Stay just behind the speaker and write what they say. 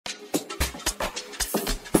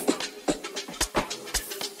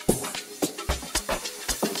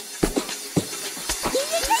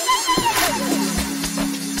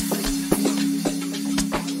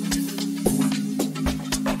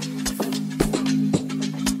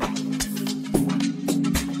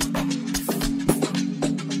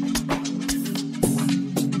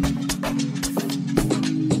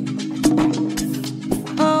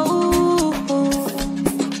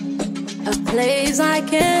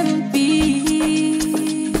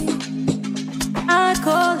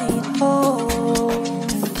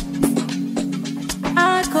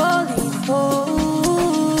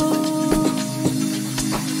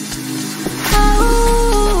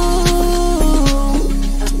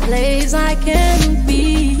place I can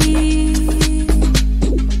be.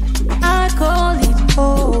 I call it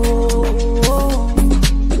home.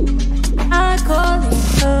 I call it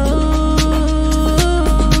home.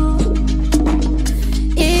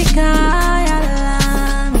 Ikhaya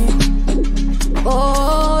Lami.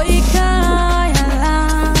 Oh, Ikhaya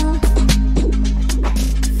Lami.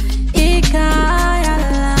 Ikhaya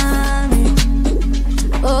Lami.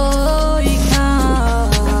 Oh,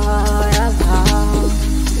 Ikhaya Lami.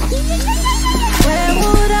 Where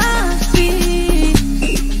would I be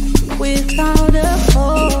without a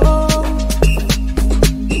home?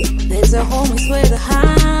 There's a home is where the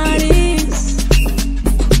heart is,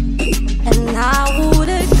 and I would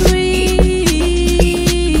agree.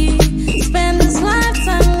 Spend this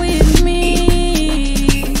lifetime with me.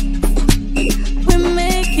 We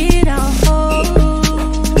make it our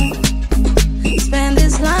home. Spend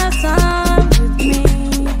this lifetime with me.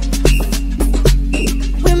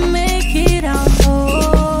 We make it our home.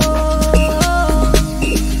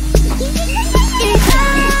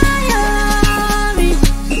 Ikhaya Lami.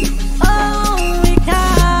 Oh,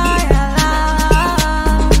 Ikhaya Lami.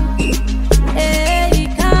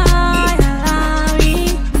 Ikhaya Lami.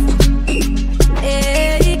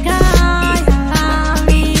 Ikhaya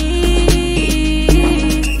Lami.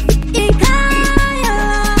 Ikhaya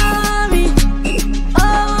Lami.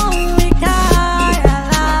 Oh, Ikhaya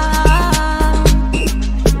Lami.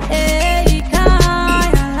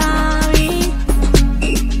 Ikhaya Lami.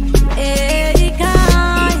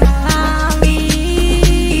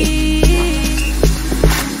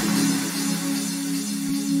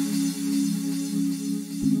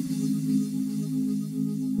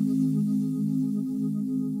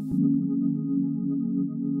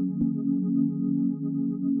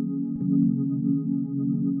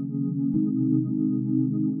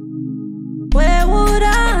 Where would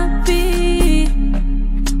I be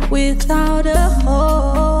without a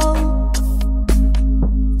home?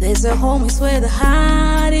 There's a home is where the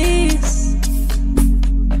heart is,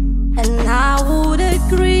 and I would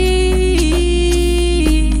agree.